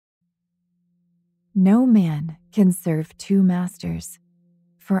No man can serve two masters,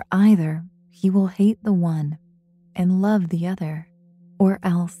 for either he will hate the one and love the other, or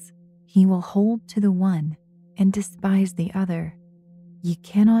else he will hold to the one and despise the other. Ye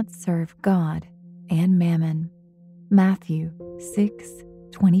cannot serve God and mammon. Matthew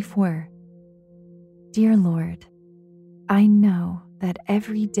 6:24. Dear Lord, I know that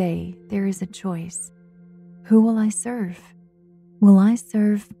every day there is a choice. Who will I serve? Will I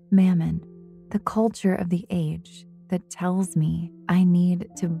serve mammon, the culture of the age that tells me I need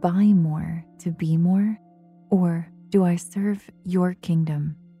to buy more to be more? Or do I serve your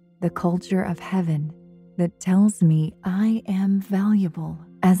kingdom, the culture of heaven that tells me I am valuable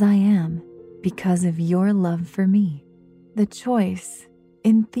as I am because of your love for me? The choice,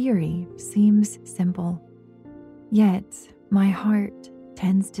 in theory, seems simple. Yet my heart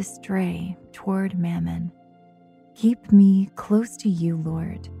tends to stray toward mammon. Keep me close to you,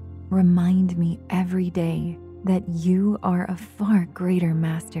 Lord. Remind me every day that you are a far greater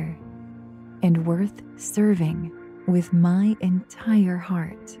master and worth serving with my entire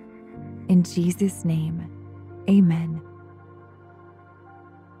heart. In Jesus' name, amen.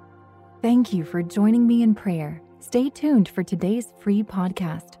 Thank you for joining me in prayer. Stay tuned for today's free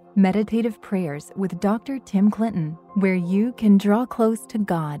podcast, Meditative Prayers with Dr. Tim Clinton, where you can draw close to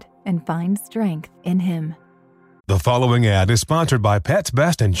God and find strength in Him. The following ad is sponsored by Pets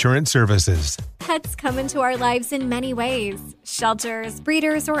Best Insurance Services. Pets come into our lives in many ways. Shelters,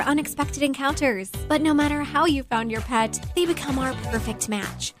 breeders, or unexpected encounters. But no matter how you found your pet, they become our perfect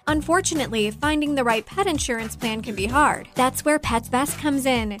match. Unfortunately, finding the right pet insurance plan can be hard. That's where Pets Best comes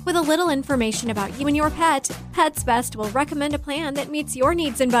in. With a little information about you and your pet, Pets Best will recommend a plan that meets your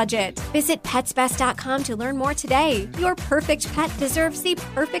needs and budget. Visit PetsBest.com to learn more today. Your perfect pet deserves the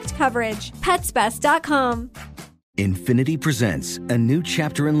perfect coverage. PetsBest.com. Infiniti presents a new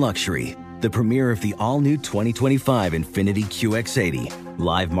chapter in luxury, the premiere of the all-new 2025 Infiniti QX80,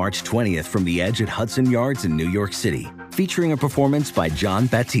 live March 20th from the Edge at Hudson Yards in New York City, featuring a performance by John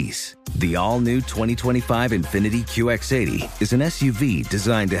Batiste. The all-new 2025 Infiniti QX80 is an SUV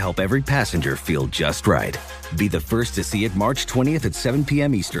designed to help every passenger feel just right. Be the first to see it March 20th at 7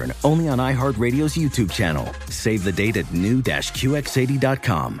 p.m. Eastern, only on iHeartRadio's YouTube channel. Save the date at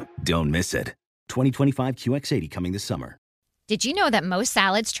new-QX80.com. Don't miss it. 2025 QX80 coming this summer. Did you know that most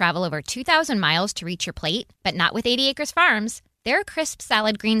salads travel over 2,000 miles to reach your plate? But not with 80 Acres Farms. Their crisp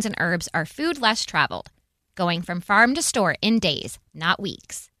salad greens and herbs are food less traveled, going from farm to store in days, not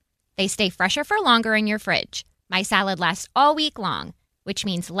weeks. They stay fresher for longer in your fridge. My salad lasts all week long, which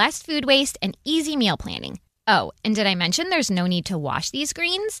means less food waste and easy meal planning. Oh, and did I mention there's no need to wash these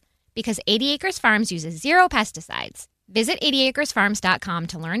greens? Because 80 Acres Farms uses zero pesticides. Visit 80acresfarms.com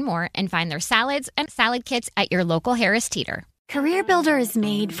to learn more and find their salads and salad kits at your local Harris Teeter. CareerBuilder is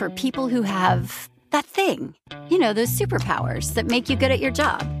made for people who have that thing. You know, those superpowers that make you good at your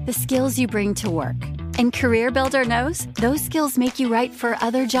job, the skills you bring to work. And CareerBuilder knows those skills make you right for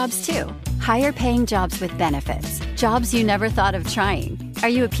other jobs too. Higher paying jobs with benefits, jobs you never thought of trying. Are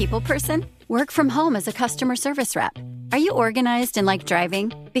you a people person? Work from home as a customer service rep. Are you organized and like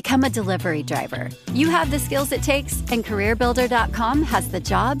driving? Become a delivery driver. You have the skills it takes, and CareerBuilder.com has the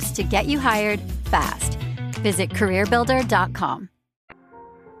jobs to get you hired fast. Visit CareerBuilder.com.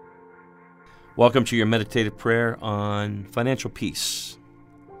 Welcome to your meditative prayer on financial peace.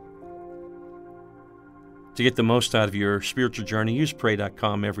 To get the most out of your spiritual journey, use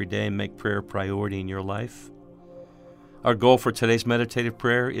Pray.com every day and make prayer a priority in your life. Our goal for today's meditative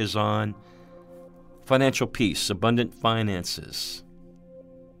prayer is on financial peace, abundant finances.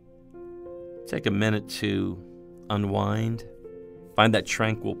 Take a minute to unwind, find that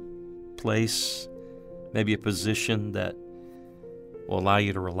tranquil place, maybe a position that will allow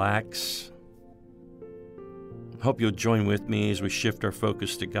you to relax. Hope you'll join with me as we shift our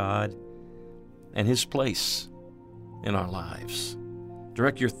focus to God and His place in our lives.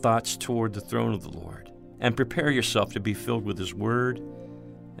 Direct your thoughts toward the throne of the Lord and prepare yourself to be filled with His Word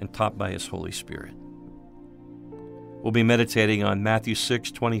and taught by His Holy Spirit. We'll be meditating on Matthew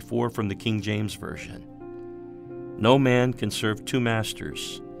 6:24 from the King James Version. No man can serve two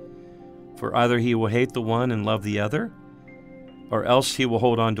masters, for either he will hate the one and love the other, or else he will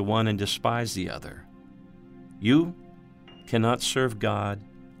hold on to one and despise the other. You cannot serve God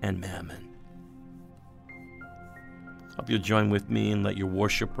and mammon. Hope you'll join with me and let your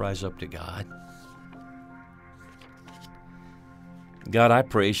worship rise up to God. God, I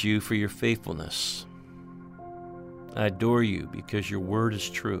praise you for your faithfulness. I adore you because your word is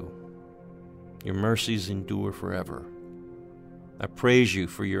true. Your mercies endure forever. I praise you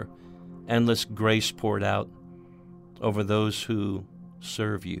for your endless grace poured out over those who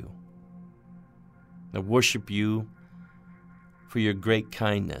serve you. I worship you for your great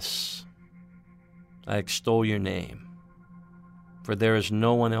kindness. I extol your name, for there is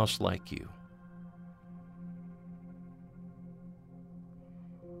no one else like you.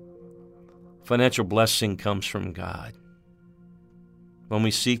 Financial blessing comes from God. When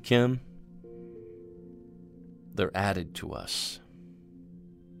we seek Him, they're added to us,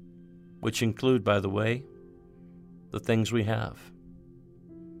 which include, by the way, the things we have.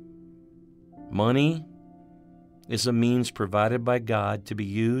 Money is a means provided by God to be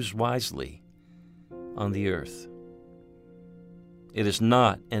used wisely on the earth. It is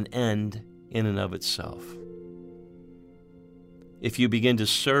not an end in and of itself. If you begin to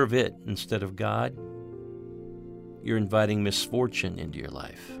serve it instead of God, you're inviting misfortune into your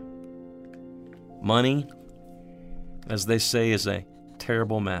life. Money, as they say, is a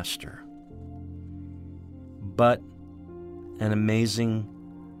terrible master, but an amazing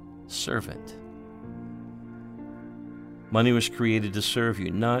servant. Money was created to serve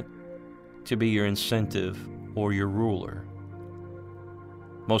you, not to be your incentive or your ruler.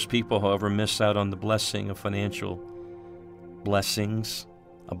 Most people, however, miss out on the blessing of financial blessings,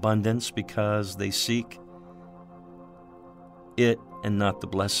 abundance, because they seek it and not the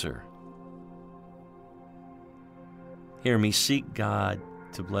blesser. Hear me, seek God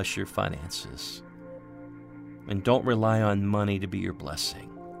to bless your finances. And don't rely on money to be your blessing.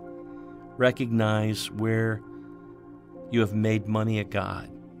 Recognize where you have made money a god,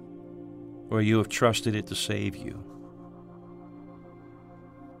 or you have trusted it to save you.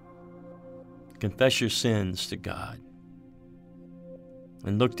 Confess your sins to God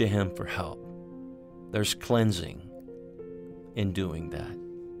and look to Him for help. There's cleansing in doing that.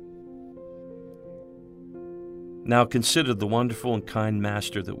 Now consider the wonderful and kind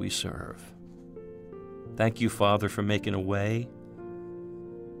Master that we serve. Thank you, Father, for making a way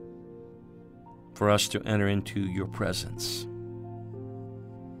for us to enter into your presence.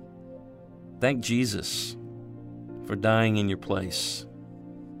 Thank Jesus for dying in your place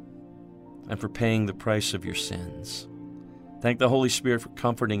and for paying the price of your sins. Thank the Holy Spirit for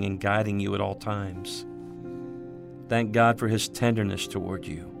comforting and guiding you at all times. Thank God for His tenderness toward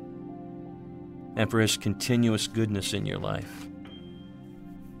you and for His continuous goodness in your life.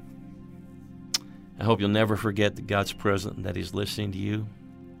 I hope you'll never forget that God's present and that He's listening to you.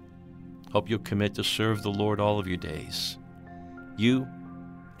 Hope you'll commit to serve the Lord all of your days, you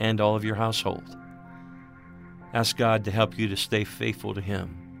and all of your household. Ask God to help you to stay faithful to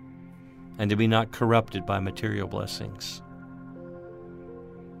Him and to be not corrupted by material blessings.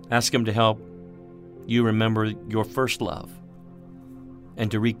 Ask Him to help you remember your first love and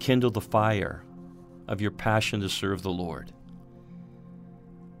to rekindle the fire of your passion to serve the Lord.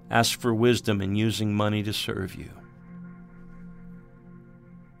 Ask for wisdom in using money to serve you.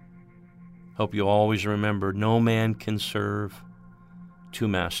 Hope you always remember, no man can serve two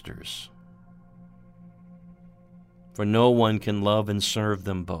masters, for no one can love and serve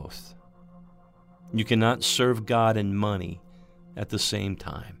them both. You cannot serve God and money at the same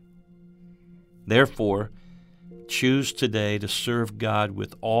time. Therefore, choose today to serve God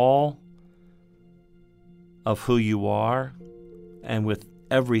with all of who you are and with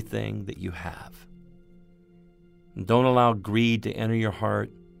everything that you have. And don't allow greed to enter your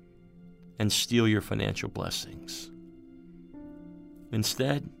heart and steal your financial blessings.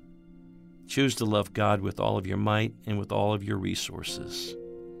 Instead, choose to love God with all of your might and with all of your resources.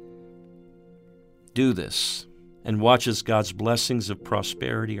 Do this and watch as God's blessings of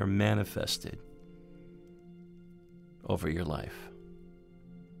prosperity are manifested over your life.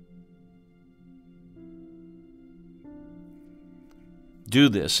 Do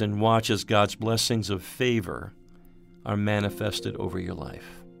this and watch as God's blessings of favor are manifested over your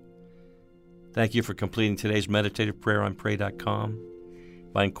life. Thank you for completing today's meditative prayer on pray.com.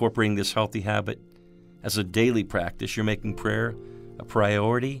 By incorporating this healthy habit as a daily practice, you're making prayer a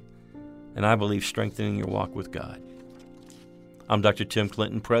priority, and I believe strengthening your walk with God. I'm Dr. Tim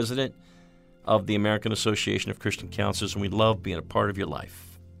Clinton, president of the American Association of Christian Counselors, and we love being a part of your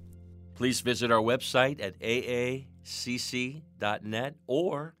life. Please visit our website at aacc.net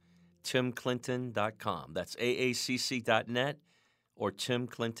or timclinton.com. That's aacc.net or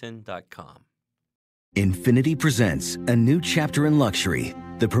timclinton.com. Infiniti presents a new chapter in luxury,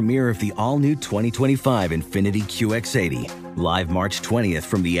 the premiere of the all-new 2025 Infiniti QX80, live March 20th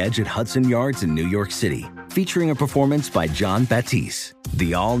from the Edge at Hudson Yards in New York City, featuring a performance by Jon Batiste.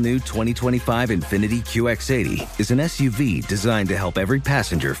 The all-new 2025 Infiniti QX80 is an SUV designed to help every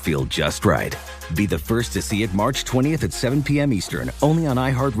passenger feel just right. Be the first to see it March 20th at 7 p.m. Eastern, only on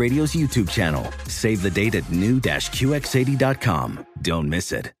iHeartRadio's YouTube channel. Save the date at new-QX80.com. Don't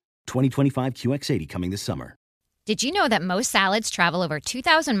miss it. 2025 QX80 coming this summer. Did you know that most salads travel over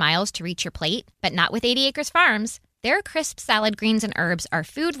 2,000 miles to reach your plate? But not with 80 Acres Farms. Their crisp salad greens and herbs are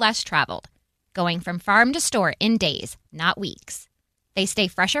food less traveled, going from farm to store in days, not weeks. They stay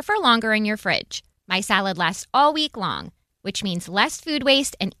fresher for longer in your fridge. My salad lasts all week long, which means less food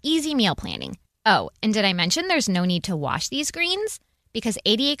waste and easy meal planning. Oh, and did I mention there's no need to wash these greens? Because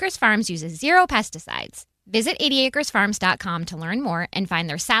 80 Acres Farms uses 0 pesticides. Visit 80acresfarms.com to learn more and find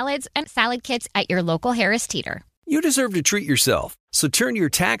their salads and salad kits at your local Harris Teeter. You deserve to treat yourself, so turn your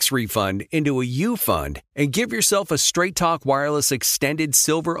tax refund into a U fund and give yourself a Straight Talk Wireless Extended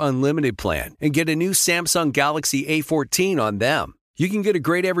Silver Unlimited plan and get a new Samsung Galaxy A14 on them. You can get a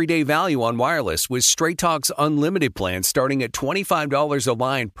great everyday value on wireless with Straight Talk's Unlimited plan starting at $25 a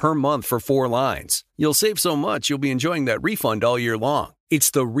line per month for 4 lines. You'll save so much you'll be enjoying that refund all year long. It's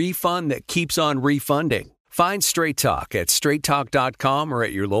the refund that keeps on refunding. Find Straight Talk at straighttalk.com or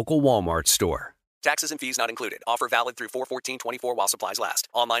at your local Walmart store. Taxes and fees not included. Offer valid through 4/14/24 while supplies last.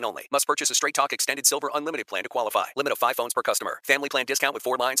 Online only. Must purchase a Straight Talk Extended Silver Unlimited plan to qualify. Limit of 5 phones per customer. Family plan discount with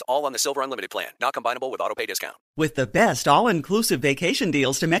 4 lines, all on the Silver Unlimited plan. Not combinable with autopay discount. With the best all-inclusive vacation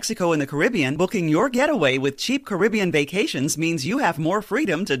deals to Mexico and the Caribbean, booking your getaway with Cheap Caribbean Vacations means you have more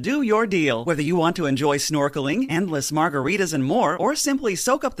freedom to do your deal. Whether you want to enjoy snorkeling, endless margaritas and more, or simply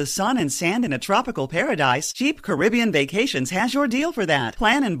soak up the sun and sand in a tropical paradise, Cheap Caribbean Vacations has your deal for that.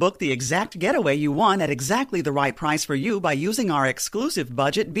 Plan and book the exact getaway you want at exactly the right price for you by using our exclusive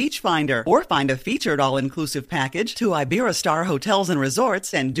budget Beach Finder, or find a featured all-inclusive package to Iberostar Hotels and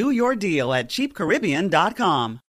Resorts and do your deal at cheapcaribbean.com.